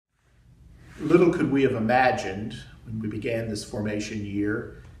Little could we have imagined when we began this formation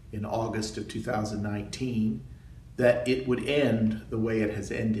year in August of 2019 that it would end the way it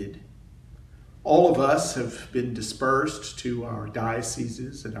has ended. All of us have been dispersed to our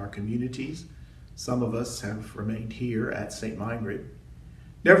dioceses and our communities. Some of us have remained here at St. Meinrad.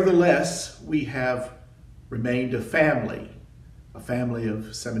 Nevertheless, we have remained a family of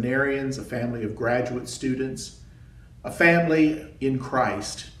seminarians, a family of graduate students, a family in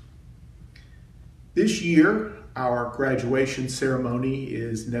Christ. This year, our graduation ceremony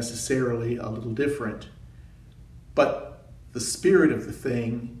is necessarily a little different, but the spirit of the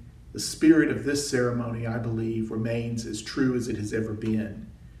thing, the spirit of this ceremony, I believe, remains as true as it has ever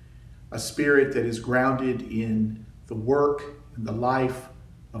been. A spirit that is grounded in the work and the life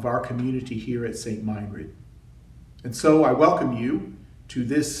of our community here at St. Meinrad. And so I welcome you to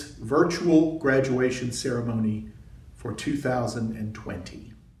this virtual graduation ceremony for 2020.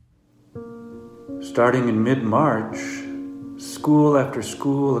 Starting in mid-March, school after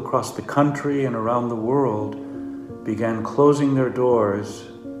school across the country and around the world began closing their doors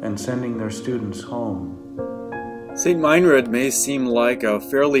and sending their students home. St. Meinrad may seem like a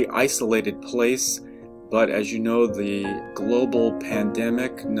fairly isolated place, but as you know, the global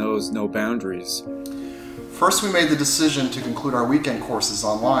pandemic knows no boundaries. First, we made the decision to conclude our weekend courses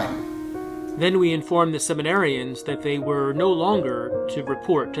online. Then we informed the seminarians that they were no longer to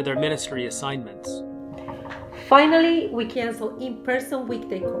report to their ministry assignments. Finally, we canceled in-person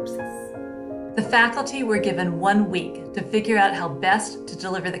weekday courses. The faculty were given 1 week to figure out how best to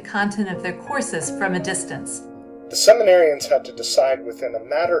deliver the content of their courses from a distance. The seminarians had to decide within a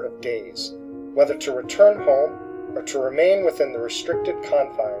matter of days whether to return home or to remain within the restricted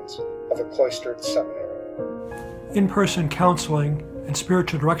confines of a cloistered seminary. In-person counseling and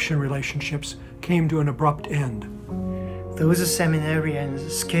spiritual direction relationships came to an abrupt end. Those seminarians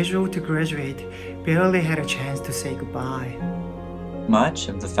scheduled to graduate barely had a chance to say goodbye. Much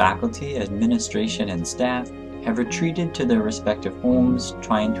of the faculty, administration, and staff have retreated to their respective homes,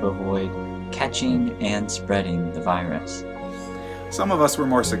 trying to avoid catching and spreading the virus. Some of us were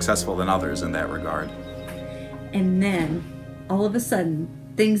more successful than others in that regard. And then, all of a sudden,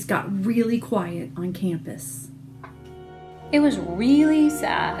 things got really quiet on campus. It was really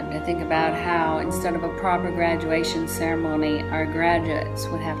sad to think about how, instead of a proper graduation ceremony, our graduates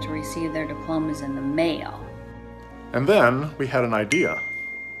would have to receive their diplomas in the mail. And then we had an idea.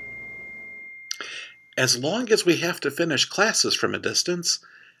 As long as we have to finish classes from a distance,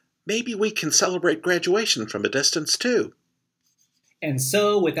 maybe we can celebrate graduation from a distance too. And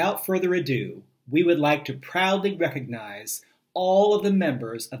so, without further ado, we would like to proudly recognize all of the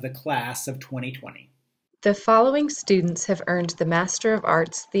members of the class of 2020. The following students have earned the Master of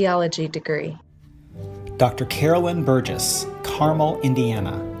Arts Theology degree. Dr. Carolyn Burgess, Carmel,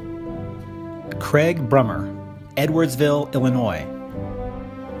 Indiana. Craig Brummer, Edwardsville, Illinois.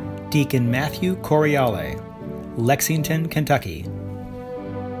 Deacon Matthew Coriale, Lexington, Kentucky.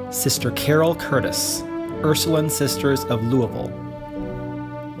 Sister Carol Curtis, Ursuline Sisters of Louisville.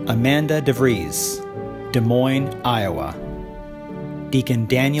 Amanda DeVries, Des Moines, Iowa. Deacon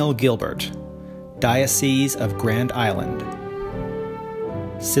Daniel Gilbert, Diocese of Grand Island.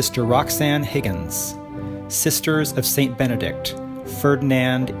 Sister Roxanne Higgins, Sisters of St. Benedict,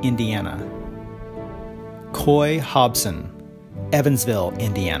 Ferdinand, Indiana. Coy Hobson, Evansville,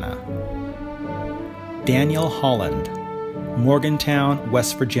 Indiana. Daniel Holland, Morgantown,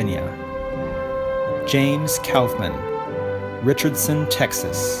 West Virginia. James Kaufman, Richardson,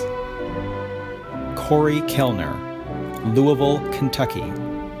 Texas. Corey Kellner, Louisville, Kentucky.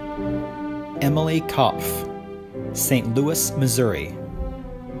 Emily Kopf, St. Louis, Missouri.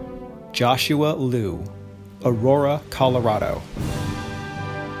 Joshua Liu, Aurora, Colorado.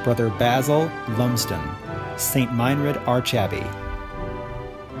 Brother Basil Lumsden, St. Meinrad Archabbey.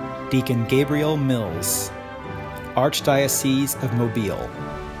 Deacon Gabriel Mills, Archdiocese of Mobile.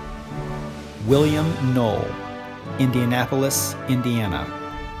 William Knoll, Indianapolis, Indiana.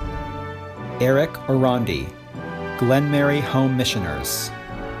 Eric Orandi, Glen Mary Home Missioners.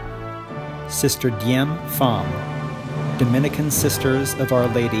 Sister Diem Pham, Dominican Sisters of Our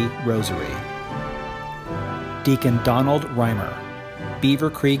Lady, Rosary. Deacon Donald Reimer, Beaver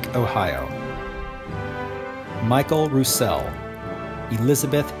Creek, Ohio. Michael Roussel,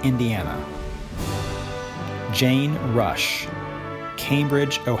 Elizabeth, Indiana. Jane Rush,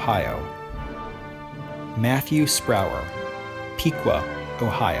 Cambridge, Ohio. Matthew Sprower, Piqua,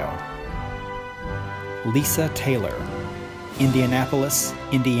 Ohio. Lisa Taylor, Indianapolis,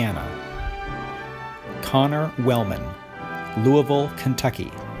 Indiana. Connor Wellman, Louisville,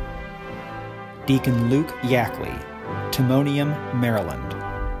 Kentucky. Deacon Luke Yackley, Timonium, Maryland.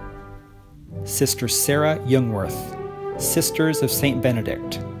 Sister Sarah Youngworth, Sisters of St.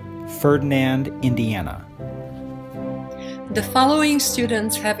 Benedict, Ferdinand, Indiana. The following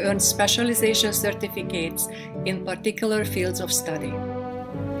students have earned specialization certificates in particular fields of study.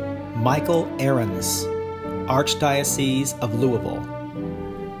 Michael Ahrens, Archdiocese of Louisville.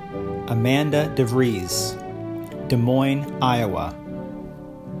 Amanda DeVries, Des Moines, Iowa.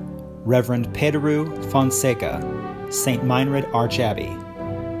 Reverend Pedro Fonseca, St. Meinrad Archabbey.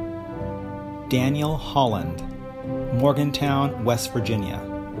 Daniel Holland, Morgantown, West Virginia.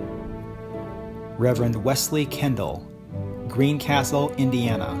 Reverend Wesley Kendall, Greencastle,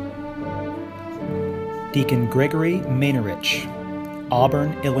 Indiana. Deacon Gregory Mainerich,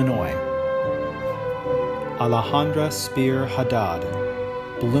 Auburn, Illinois. Alejandra Spear Haddad,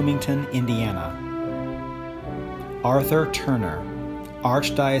 Bloomington, Indiana. Arthur Turner,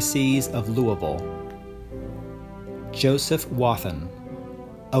 Archdiocese of Louisville. Joseph Wathen,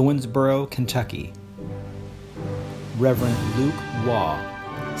 Owensboro, Kentucky. Reverend Luke Waugh,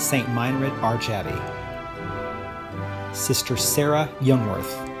 St. Meinrad Archabbey. Sister Sarah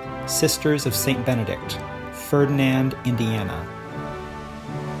Youngworth, Sisters of St. Benedict, Ferdinand, Indiana.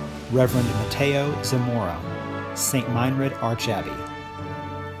 Reverend Mateo Zamora, St. Meinrad Archabbey.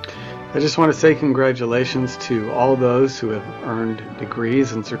 I just want to say congratulations to all those who have earned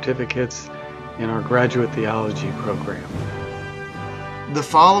degrees and certificates in our graduate theology program. The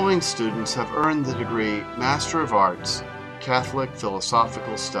following students have earned the degree Master of Arts, Catholic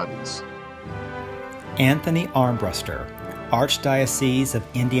Philosophical Studies. Anthony Armbruster, Archdiocese of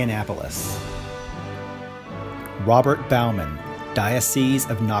Indianapolis. Robert Bauman, Diocese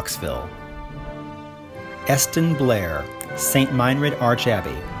of Knoxville. Eston Blair, St. Meinrad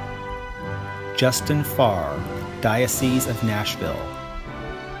Archabbey. Justin Farr, Diocese of Nashville.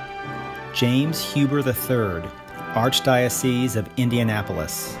 James Huber III, Archdiocese of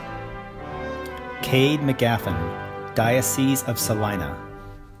Indianapolis. Cade McGaffin, Diocese of Salina.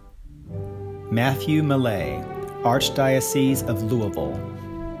 Matthew Millay, Archdiocese of Louisville.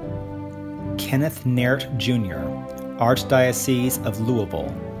 Kenneth Naert Jr., Archdiocese of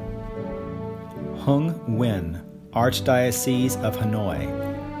Louisville. Hung Nguyen, Archdiocese of Hanoi.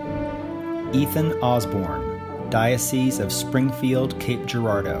 Ethan Osborne, Diocese of Springfield, Cape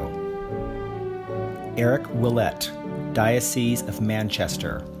Girardeau. Eric Willett, Diocese of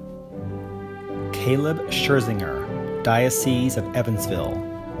Manchester. Caleb Scherzinger, Diocese of Evansville.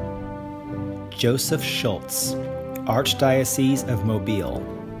 Joseph Schultz, Archdiocese of Mobile.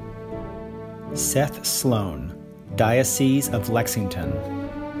 Seth Sloan, Diocese of Lexington.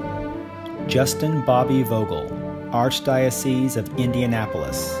 Justin Bobby Vogel, Archdiocese of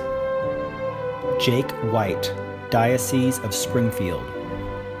Indianapolis. Jake White, Diocese of Springfield.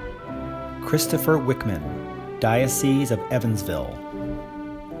 Christopher Wickman, Diocese of Evansville.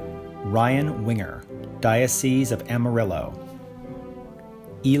 Ryan Winger, Diocese of Amarillo.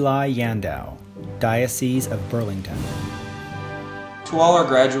 Eli Yandau, Diocese of Burlington. To all our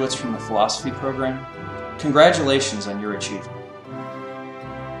graduates from the philosophy program, congratulations on your achievement.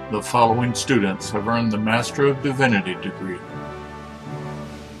 The following students have earned the Master of Divinity degree.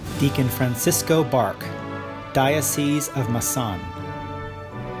 Deacon Francisco Bark, Diocese of Masan.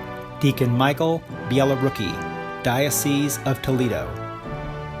 Deacon Michael Bielaruki, Diocese of Toledo.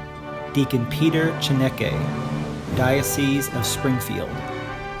 Deacon Peter Chineke, Diocese of Springfield.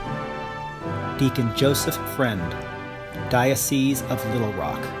 Deacon Joseph Friend, Diocese of Little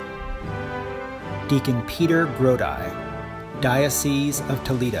Rock. Deacon Peter Grodi, Diocese of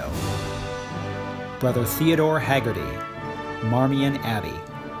Toledo. Brother Theodore Haggerty, Marmion Abbey.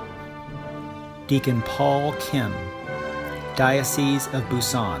 Deacon Paul Kim, Diocese of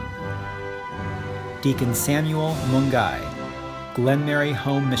Busan. Deacon Samuel Mungai, Glenmary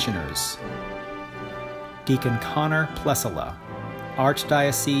Home Missioners. Deacon Connor Plessala,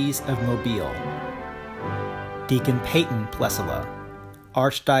 Archdiocese of Mobile. Deacon Peyton Plessala,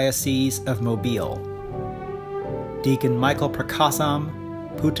 Archdiocese of Mobile. Deacon Michael Prakasam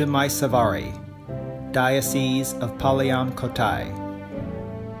Putamai Savari, Diocese of Palayam Kotai.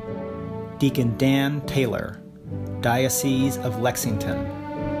 Deacon Dan Taylor, Diocese of Lexington.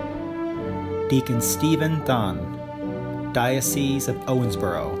 Deacon Stephen Thun, Diocese of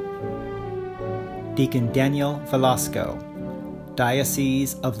Owensboro. Deacon Daniel Velasco,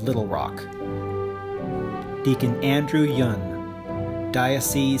 Diocese of Little Rock. Deacon Andrew Yun,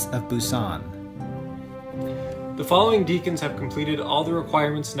 Diocese of Busan. The following deacons have completed all the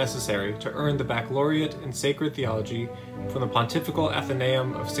requirements necessary to earn the baccalaureate in sacred theology from the Pontifical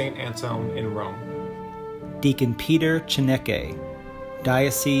Athenaeum of St. Anselm in Rome. Deacon Peter Chineke,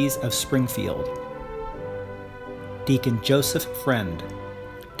 Diocese of Springfield. Deacon Joseph Friend,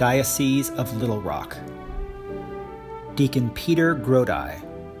 Diocese of Little Rock. Deacon Peter Grodi,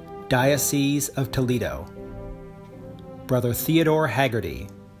 Diocese of Toledo. Brother Theodore Haggerty,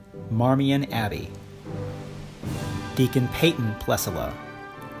 Marmion Abbey. Deacon Peyton Plessala,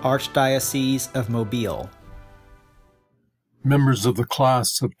 Archdiocese of Mobile. Members of the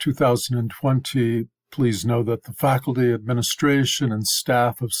class of 2020, please know that the faculty, administration, and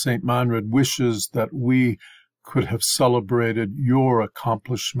staff of St. Meinrad wishes that we could have celebrated your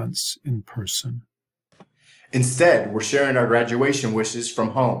accomplishments in person. Instead, we're sharing our graduation wishes from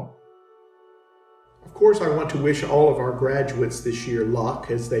home. Of course, I want to wish all of our graduates this year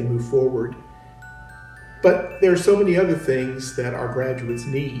luck as they move forward. But there are so many other things that our graduates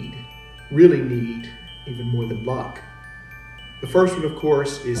need, really need, even more than luck. The first one, of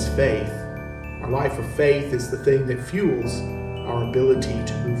course, is faith. Our life of faith is the thing that fuels our ability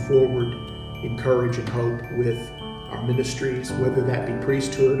to move forward in courage and hope with our ministries, whether that be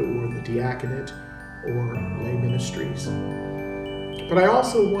priesthood or the diaconate or lay ministries. But I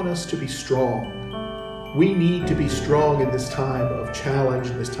also want us to be strong. We need to be strong in this time of challenge,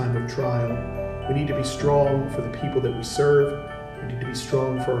 in this time of trial. We need to be strong for the people that we serve. We need to be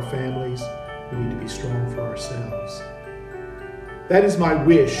strong for our families. We need to be strong for ourselves. That is my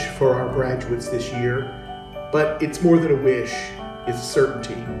wish for our graduates this year, but it's more than a wish, it's a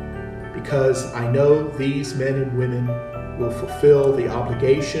certainty, because I know these men and women will fulfill the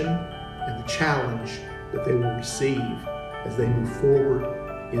obligation and the challenge that they will receive as they move forward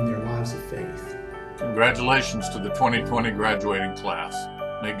in their lives of faith. Congratulations to the 2020 graduating class.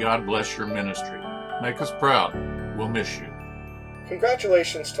 May God bless your ministry. Make us proud. We'll miss you.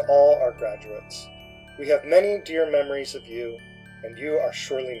 Congratulations to all our graduates. We have many dear memories of you, and you are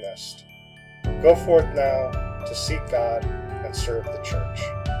surely missed. Go forth now to seek God and serve the church.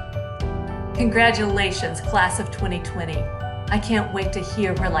 Congratulations, class of 2020. I can't wait to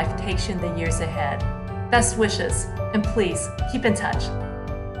hear where life takes you in the years ahead. Best wishes, and please keep in touch.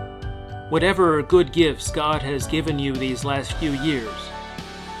 Whatever good gifts God has given you these last few years,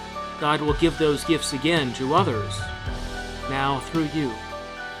 God will give those gifts again to others, now through you.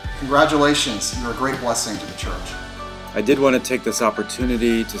 Congratulations, you're a great blessing to the church. I did want to take this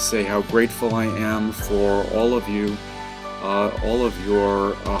opportunity to say how grateful I am for all of you, all of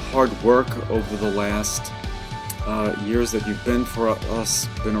your hard work over the last years that you've been for us,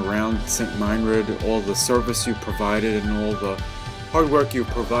 been around St. Meinrad, all the service you provided and all the hard work you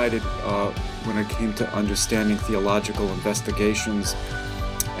provided when it came to understanding theological investigations.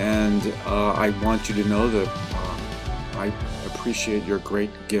 And I want you to know that I appreciate your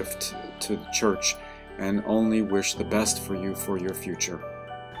great gift to the church and only wish the best for you for your future.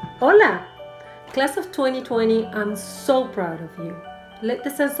 Hola! Class of 2020, I'm so proud of you. Let the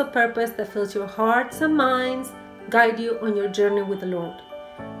sense of purpose that fills your hearts and minds guide you on your journey with the Lord.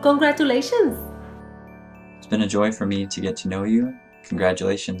 Congratulations! It's been a joy for me to get to know you.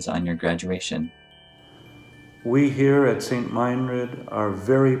 Congratulations on your graduation. We here at St. Meinrad are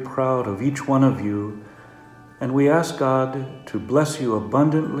very proud of each one of you, and we ask God to bless you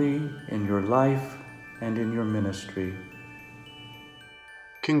abundantly in your life and in your ministry.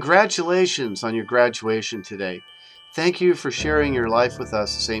 Congratulations on your graduation today. Thank you for sharing your life with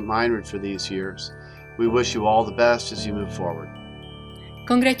us at St. Meinrad for these years. We wish you all the best as you move forward.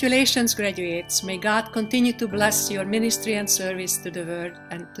 Congratulations, graduates. May God continue to bless your ministry and service to the world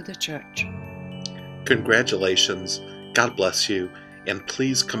and to the church. Congratulations, God bless you, and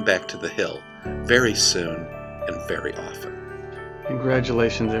please come back to the Hill very soon and very often.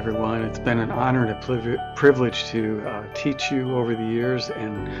 Congratulations, everyone. It's been an honor and a privilege to teach you over the years,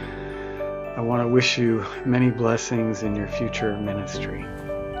 and I want to wish you many blessings in your future ministry.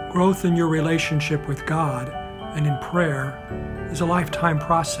 Growth in your relationship with God and in prayer is a lifetime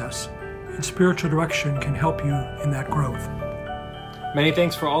process, and spiritual direction can help you in that growth. Many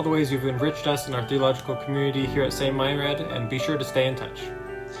thanks for all the ways you've enriched us in our theological community here at St. Meinrad, and be sure to stay in touch.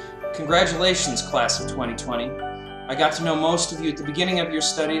 Congratulations, class of 2020. I got to know most of you at the beginning of your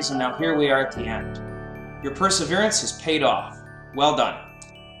studies, and now here we are at the end. Your perseverance has paid off. Well done.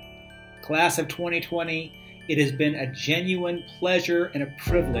 Class of 2020, it has been a genuine pleasure and a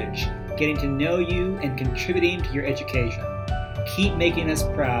privilege getting to know you and contributing to your education. Keep making us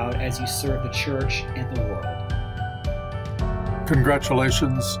proud as you serve the church and the world.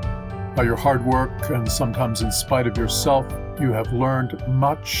 Congratulations. By your hard work, and sometimes in spite of yourself, you have learned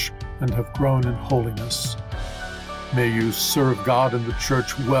much and have grown in holiness. May you serve God and the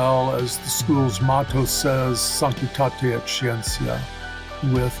church well, as the school's motto says, Sanctitate et Scientia,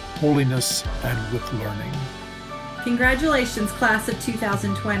 with holiness and with learning. Congratulations, class of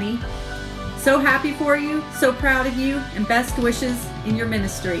 2020. So happy for you, so proud of you, and best wishes in your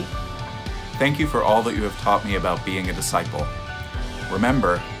ministry. Thank you for all that you have taught me about being a disciple.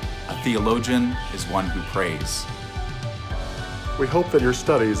 Remember, a theologian is one who prays. We hope that your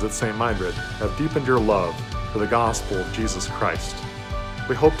studies at St. Meinrad have deepened your love for the gospel of Jesus Christ.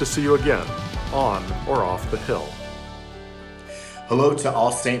 We hope to see you again, on or off the hill. Hello to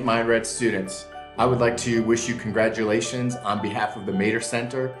all St. Meinrad students. I would like to wish you congratulations on behalf of the Mater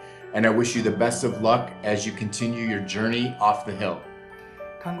Center, and I wish you the best of luck as you continue your journey off the hill.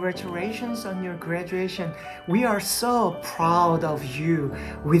 Congratulations on your graduation. We are so proud of you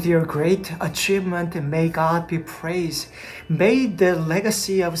with your great achievement, and may God be praised. May the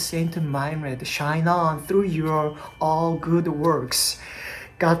legacy of St. Meinrad shine on through your all good works.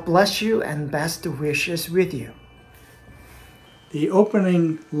 God bless you and best wishes with you. The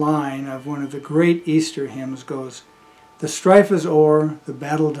opening line of one of the great Easter hymns goes, "The strife is o'er, the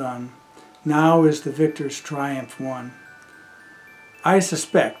battle done. Now is the victor's triumph won." I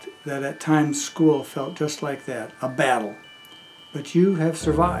suspect that at times school felt just like that, a battle. But you have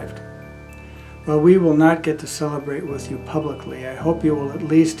survived. While we will not get to celebrate with you publicly, I hope you will at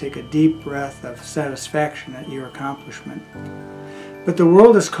least take a deep breath of satisfaction at your accomplishment. But the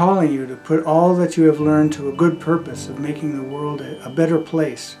world is calling you to put all that you have learned to a good purpose of making the world a better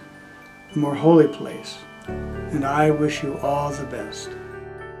place, a more holy place. And I wish you all the best.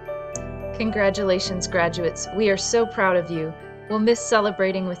 Congratulations, graduates. We are so proud of you. We'll miss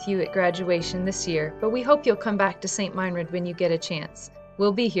celebrating with you at graduation this year, but we hope you'll come back to St. Meinrad when you get a chance.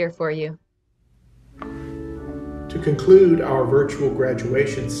 We'll be here for you. To conclude our virtual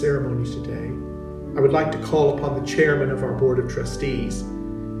graduation ceremonies today, I would like to call upon the chairman of our Board of Trustees,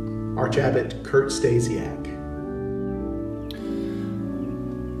 Archabbot Kurt Stasiak.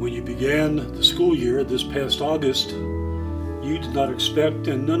 When you began the school year this past August, you did not expect,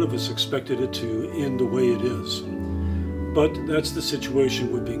 and none of us expected it to end the way it is. But that's the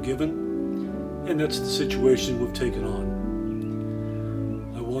situation we've been given, and that's the situation we've taken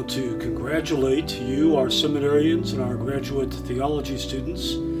on. I want to congratulate you, our seminarians and our graduate theology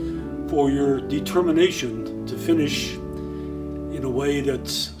students, for your determination to finish in a way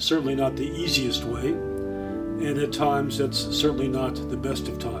that's certainly not the easiest way, and at times that's certainly not the best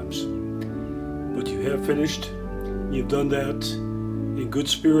of times. But you have finished. You've done that in good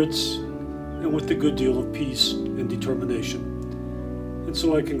spirits and with a good deal of peace and determination. And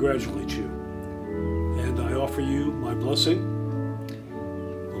so I congratulate you, and I offer you my blessing.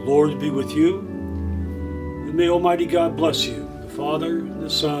 The Lord be with you, and may Almighty God bless you, the Father, the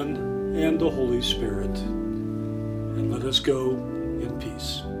Son, and the Holy Spirit. And let us go in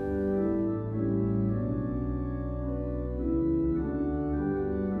peace.